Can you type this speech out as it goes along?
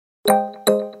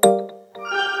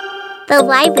The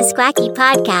Live with Squacky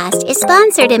podcast is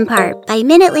sponsored in part by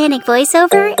Mid-Atlantic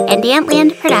VoiceOver and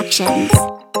Antland Productions.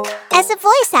 As a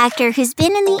voice actor who's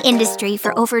been in the industry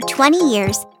for over 20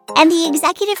 years and the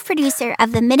executive producer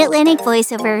of the Mid-Atlantic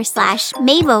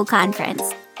VoiceOver/MAVO conference,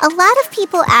 a lot of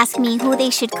people ask me who they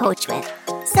should coach with.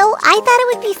 So I thought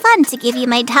it would be fun to give you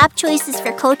my top choices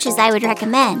for coaches I would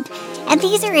recommend. And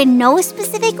these are in no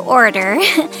specific order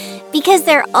because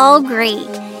they're all great.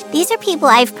 These are people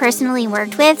I've personally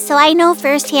worked with, so I know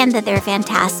firsthand that they're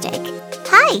fantastic.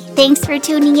 Hi, thanks for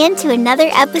tuning in to another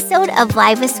episode of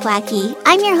Live with Squacky.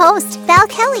 I'm your host, Val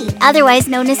Kelly, otherwise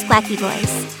known as Squacky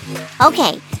Voice.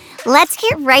 Okay, let's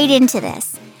get right into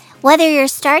this. Whether you're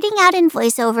starting out in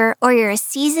voiceover or you're a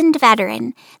seasoned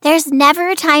veteran, there's never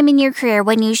a time in your career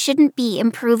when you shouldn't be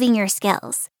improving your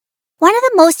skills. One of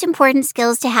the most important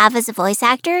skills to have as a voice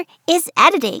actor is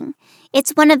editing.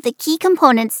 It's one of the key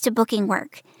components to booking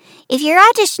work. If you're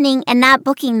auditioning and not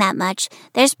booking that much,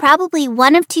 there's probably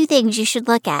one of two things you should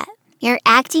look at: your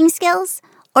acting skills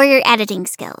or your editing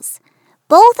skills.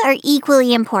 Both are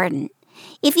equally important.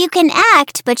 If you can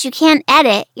act but you can't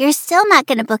edit, you're still not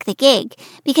going to book the gig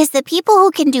because the people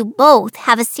who can do both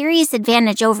have a serious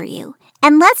advantage over you.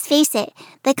 And let's face it,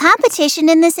 the competition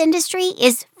in this industry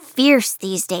is fierce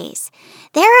these days.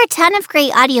 There are a ton of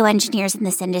great audio engineers in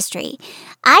this industry.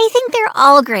 I think they're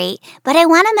all great, but I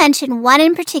want to mention one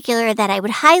in particular that I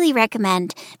would highly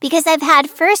recommend because I've had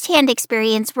firsthand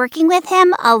experience working with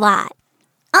him a lot.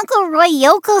 Uncle Roy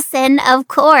Yokelson, of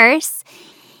course.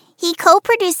 He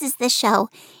co-produces this show,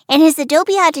 and his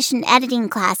Adobe Audition editing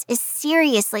class is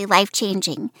seriously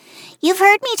life-changing. You've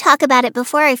heard me talk about it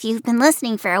before if you've been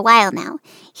listening for a while now.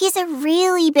 He's a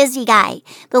really busy guy,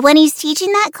 but when he's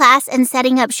teaching that class and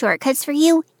setting up shortcuts for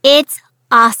you, it's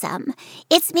awesome.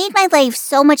 It's made my life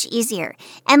so much easier.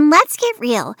 And let's get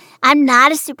real, I'm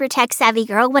not a super tech-savvy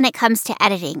girl when it comes to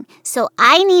editing, so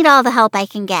I need all the help I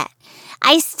can get.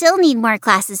 I still need more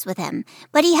classes with him,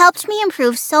 but he helped me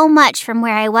improve so much from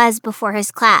where I was before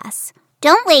his class.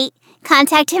 Don't wait.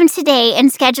 Contact him today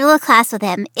and schedule a class with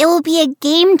him. It will be a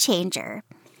game changer.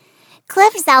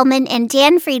 Cliff Zellman and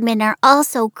Dan Friedman are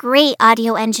also great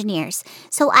audio engineers,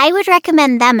 so I would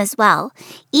recommend them as well.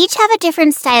 Each have a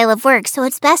different style of work, so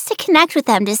it's best to connect with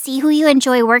them to see who you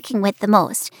enjoy working with the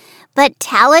most. But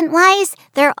talent-wise,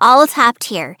 they're all top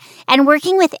tier, and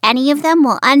working with any of them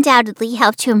will undoubtedly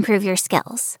help to improve your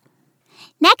skills.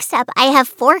 Next up, I have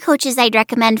 4 coaches I'd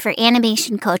recommend for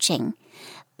animation coaching: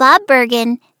 Bob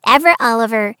Bergen, Everett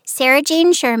Oliver, Sarah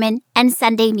Jane Sherman, and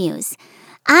Sunday Muse.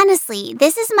 Honestly,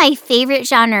 this is my favorite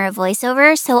genre of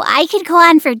voiceover, so I could go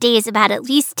on for days about at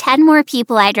least 10 more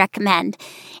people I'd recommend.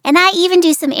 And I even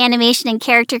do some animation and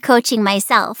character coaching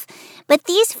myself. But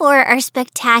these 4 are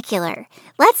spectacular.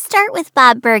 Let's start with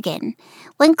Bob Bergen.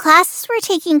 When classes were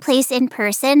taking place in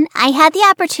person, I had the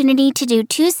opportunity to do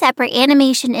 2 separate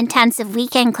animation-intensive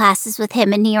weekend classes with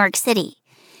him in New York City.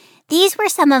 These were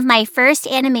some of my first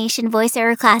animation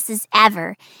voiceover classes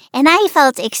ever, and I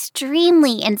felt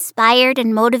extremely inspired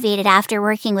and motivated after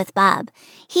working with Bob.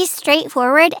 He's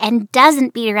straightforward and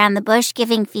doesn't beat around the bush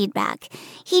giving feedback.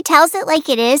 He tells it like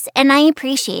it is, and I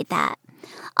appreciate that.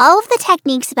 All of the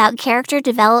techniques about character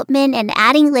development and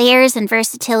adding layers and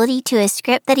versatility to a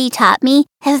script that he taught me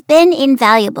have been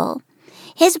invaluable.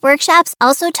 His workshops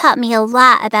also taught me a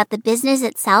lot about the business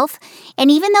itself,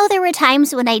 and even though there were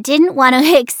times when I didn't want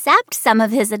to accept some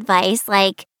of his advice,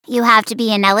 like, you have to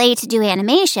be in LA to do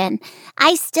animation,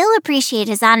 I still appreciate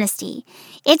his honesty.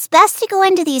 It's best to go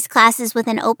into these classes with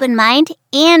an open mind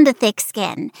and a thick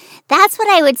skin. That's what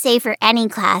I would say for any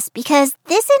class, because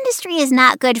this industry is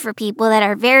not good for people that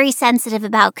are very sensitive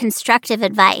about constructive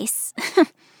advice.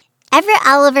 Everett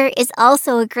Oliver is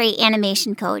also a great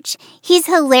animation coach. He's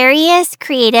hilarious,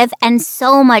 creative, and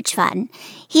so much fun.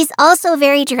 He's also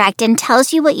very direct and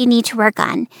tells you what you need to work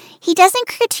on. He doesn't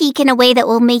critique in a way that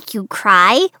will make you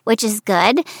cry, which is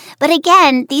good. But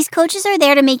again, these coaches are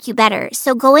there to make you better,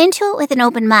 so go into it with an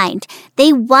open mind.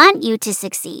 They want you to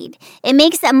succeed. It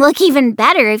makes them look even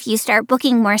better if you start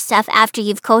booking more stuff after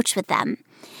you've coached with them.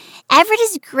 Everett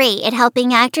is great at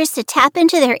helping actors to tap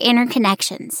into their inner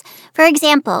connections. For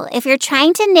example, if you're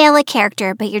trying to nail a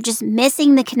character but you're just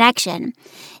missing the connection,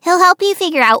 he'll help you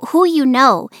figure out who you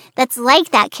know that's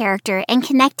like that character and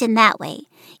connect in that way.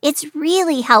 It's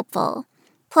really helpful.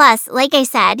 Plus, like I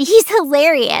said, he's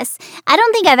hilarious. I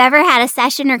don't think I've ever had a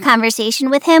session or conversation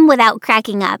with him without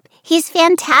cracking up. He's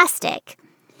fantastic.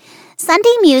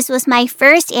 Sunday Muse was my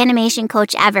first animation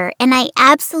coach ever, and I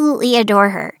absolutely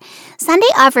adore her. Sunday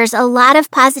offers a lot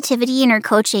of positivity in her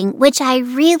coaching, which I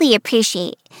really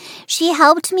appreciate. She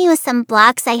helped me with some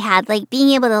blocks I had, like being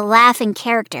able to laugh in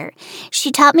character.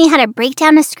 She taught me how to break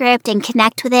down a script and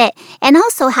connect with it, and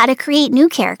also how to create new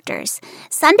characters.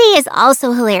 Sunday is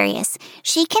also hilarious.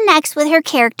 She connects with her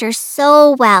characters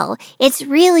so well. It's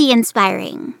really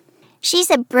inspiring.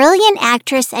 She's a brilliant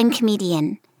actress and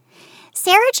comedian.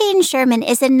 Sarah Jane Sherman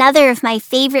is another of my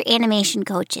favorite animation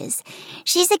coaches.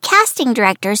 She's a casting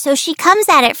director, so she comes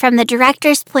at it from the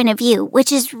director's point of view,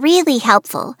 which is really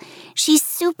helpful. She's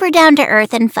super down to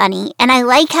earth and funny, and I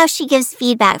like how she gives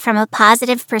feedback from a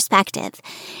positive perspective.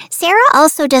 Sarah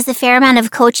also does a fair amount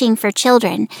of coaching for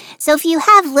children, so if you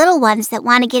have little ones that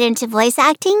want to get into voice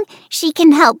acting, she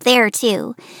can help there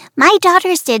too. My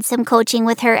daughters did some coaching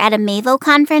with her at a MAVO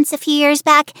conference a few years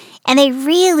back, and they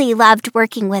really loved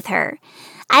working with her.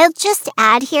 I'll just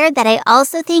add here that I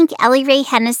also think Ellie Ray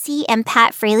Hennessy and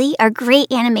Pat Fraley are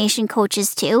great animation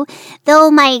coaches too,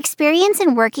 though my experience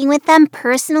in working with them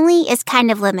personally is kind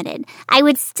of limited. I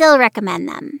would still recommend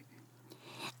them.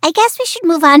 I guess we should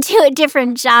move on to a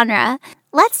different genre.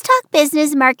 Let's talk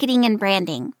business, marketing, and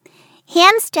branding.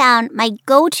 Hands down, my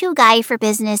go-to guy for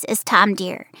business is Tom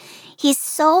Deere. He's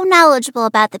so knowledgeable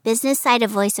about the business side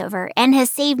of voiceover and has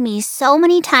saved me so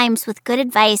many times with good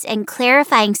advice and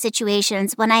clarifying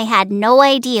situations when I had no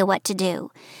idea what to do.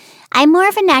 I'm more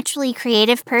of a naturally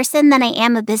creative person than I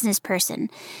am a business person.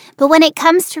 But when it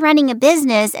comes to running a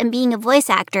business and being a voice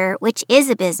actor, which is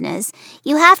a business,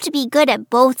 you have to be good at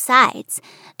both sides.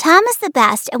 Tom is the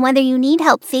best, and whether you need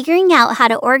help figuring out how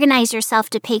to organize yourself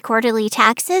to pay quarterly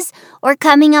taxes or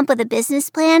coming up with a business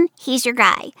plan, he's your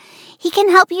guy. He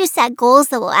can help you set goals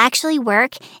that will actually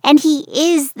work, and he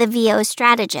is the VO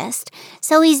strategist.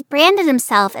 So he's branded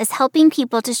himself as helping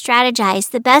people to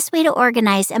strategize the best way to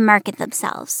organize and market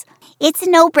themselves. It's a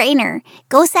no-brainer.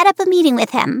 Go set up a meeting with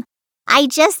him. I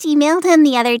just emailed him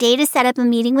the other day to set up a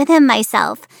meeting with him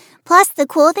myself. Plus, the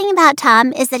cool thing about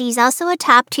Tom is that he's also a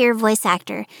top-tier voice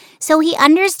actor, so he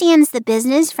understands the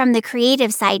business from the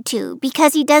creative side too,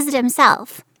 because he does it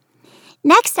himself.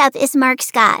 Next up is Mark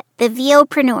Scott, the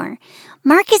VOpreneur.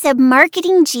 Mark is a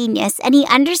marketing genius, and he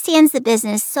understands the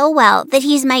business so well that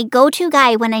he's my go-to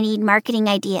guy when I need marketing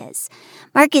ideas.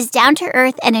 Mark is down to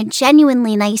earth and a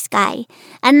genuinely nice guy.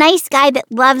 A nice guy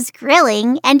that loves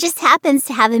grilling and just happens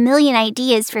to have a million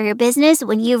ideas for your business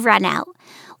when you've run out.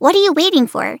 What are you waiting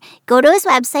for? Go to his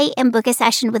website and book a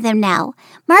session with him now.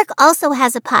 Mark also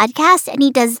has a podcast, and he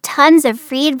does tons of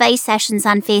free advice sessions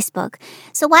on Facebook,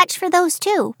 so watch for those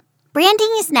too. Branding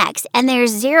is next, and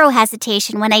there's zero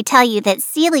hesitation when I tell you that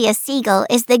Celia Siegel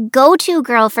is the go-to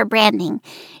girl for branding.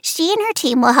 She and her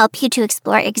team will help you to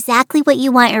explore exactly what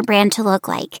you want your brand to look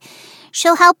like.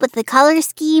 She'll help with the color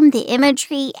scheme, the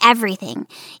imagery, everything.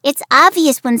 It's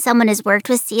obvious when someone has worked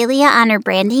with Celia on her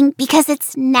branding because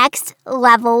it's next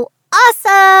level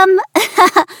awesome!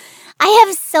 I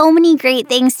have so many great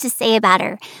things to say about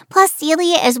her. Plus,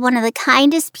 Celia is one of the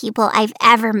kindest people I've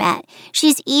ever met.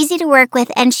 She's easy to work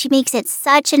with, and she makes it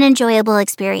such an enjoyable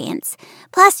experience.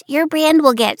 Plus, your brand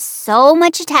will get so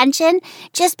much attention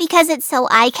just because it's so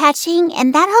eye-catching,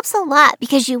 and that helps a lot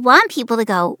because you want people to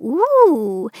go,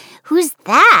 "Ooh, who's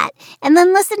that?" and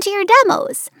then listen to your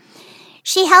demos.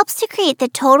 She helps to create the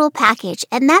total package,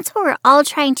 and that's what we're all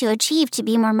trying to achieve to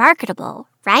be more marketable,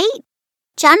 right?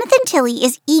 Jonathan Tilley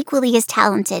is equally as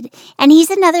talented, and he's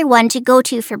another one to go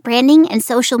to for branding and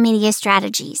social media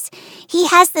strategies. He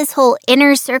has this whole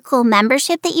inner circle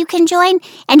membership that you can join,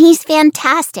 and he's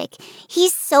fantastic.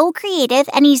 He's so creative,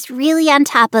 and he's really on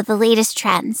top of the latest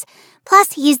trends.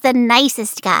 Plus, he's the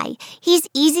nicest guy. He's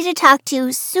easy to talk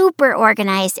to, super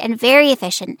organized, and very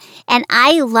efficient, and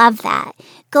I love that.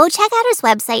 Go check out his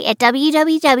website at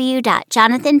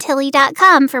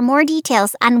www.jonathantilley.com for more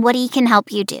details on what he can help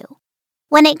you do.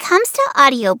 When it comes to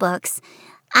audiobooks,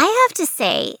 I have to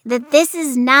say that this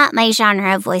is not my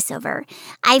genre of voiceover.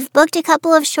 I've booked a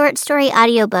couple of short story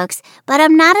audiobooks, but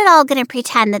I'm not at all going to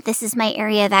pretend that this is my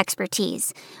area of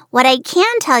expertise. What I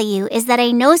can tell you is that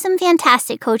I know some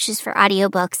fantastic coaches for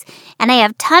audiobooks, and I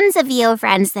have tons of VO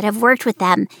friends that have worked with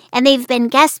them, and they've been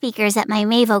guest speakers at my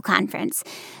MAVO conference.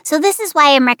 So this is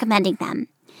why I'm recommending them.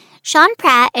 Sean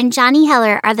Pratt and Johnny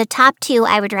Heller are the top two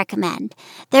I would recommend.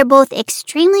 They're both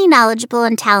extremely knowledgeable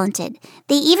and talented.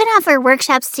 They even offer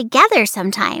workshops together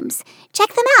sometimes.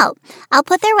 Check them out. I'll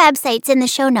put their websites in the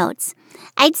show notes.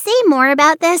 I'd say more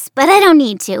about this, but I don't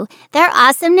need to. Their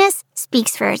awesomeness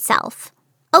speaks for itself.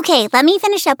 Okay, let me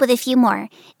finish up with a few more.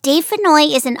 Dave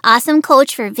Fennoy is an awesome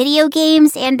coach for video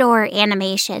games and/or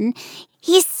animation.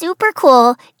 He's super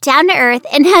cool, down to earth,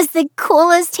 and has the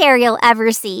coolest hair you'll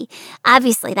ever see.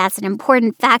 Obviously, that's an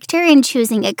important factor in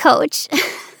choosing a coach.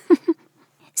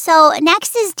 So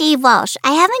next is Dave Walsh.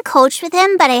 I haven't coached with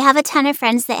him, but I have a ton of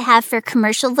friends that have for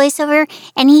commercial voiceover,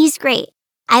 and he's great.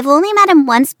 I've only met him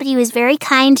once, but he was very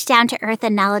kind, down to earth,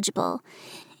 and knowledgeable.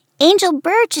 Angel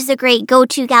Birch is a great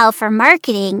go-to gal for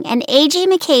marketing, and AJ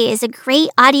McKay is a great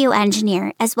audio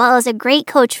engineer, as well as a great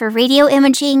coach for radio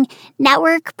imaging,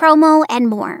 network promo, and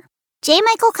more. J.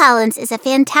 Michael Collins is a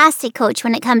fantastic coach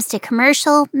when it comes to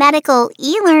commercial, medical,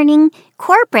 e-learning,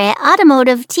 corporate,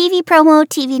 automotive, TV promo,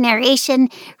 TV narration,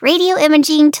 radio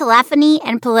imaging, telephony,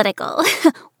 and political.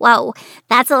 Whoa,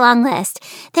 that's a long list.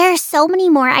 There are so many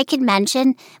more I could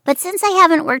mention, but since I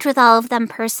haven't worked with all of them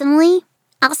personally,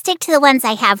 I'll stick to the ones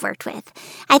I have worked with.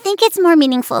 I think it's more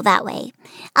meaningful that way.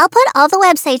 I'll put all the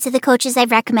websites of the coaches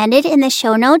I've recommended in the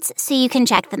show notes so you can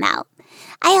check them out.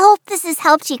 I hope this has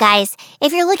helped you guys.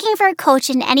 If you're looking for a coach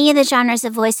in any of the genres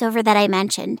of voiceover that I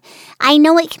mentioned, I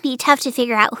know it can be tough to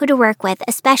figure out who to work with,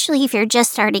 especially if you're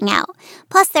just starting out.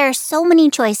 Plus, there are so many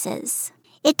choices.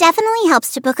 It definitely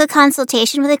helps to book a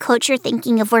consultation with a coach you're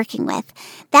thinking of working with.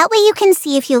 That way you can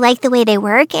see if you like the way they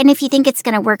work and if you think it's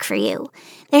going to work for you.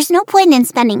 There's no point in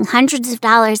spending hundreds of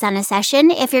dollars on a session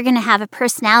if you're going to have a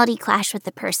personality clash with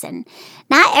the person.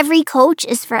 Not every coach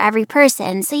is for every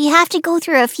person, so you have to go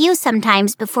through a few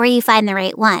sometimes before you find the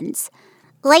right ones.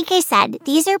 Like I said,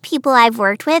 these are people I've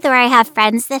worked with or I have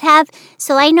friends that have,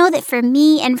 so I know that for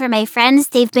me and for my friends,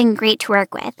 they've been great to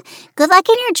work with. Good luck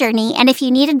in your journey, and if you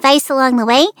need advice along the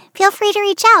way, feel free to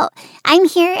reach out. I'm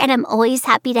here and I'm always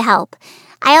happy to help.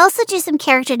 I also do some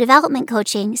character development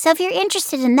coaching, so if you're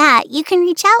interested in that, you can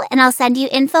reach out and I'll send you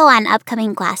info on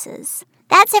upcoming classes.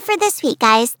 That's it for this week,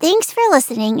 guys. Thanks for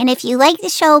listening, and if you like the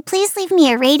show, please leave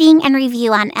me a rating and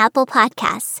review on Apple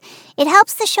Podcasts. It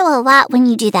helps the show a lot when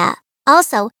you do that.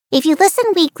 Also, if you listen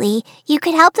weekly, you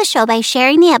could help the show by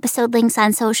sharing the episode links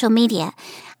on social media.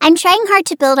 I'm trying hard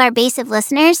to build our base of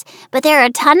listeners, but there are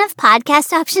a ton of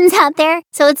podcast options out there,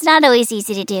 so it's not always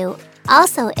easy to do.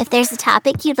 Also, if there's a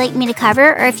topic you'd like me to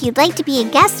cover, or if you'd like to be a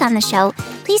guest on the show,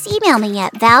 please email me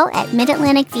at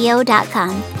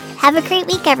val@midatlanticvo.com. Have a great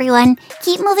week, everyone.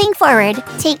 Keep moving forward.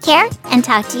 Take care, and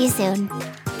talk to you soon.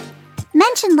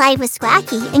 Mention Live with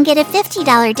Squacky and get a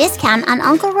 $50 discount on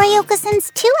Uncle Roy Okerson's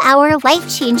 2-hour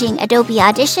life-changing Adobe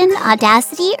Audition,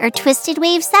 Audacity, or Twisted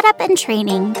Wave setup and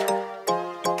training.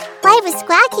 Live with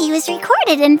Squacky was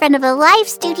recorded in front of a live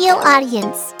studio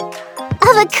audience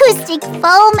of acoustic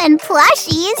foam and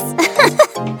plushies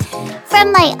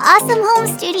from my awesome home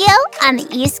studio on the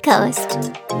East Coast.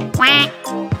 Quack,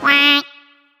 quack.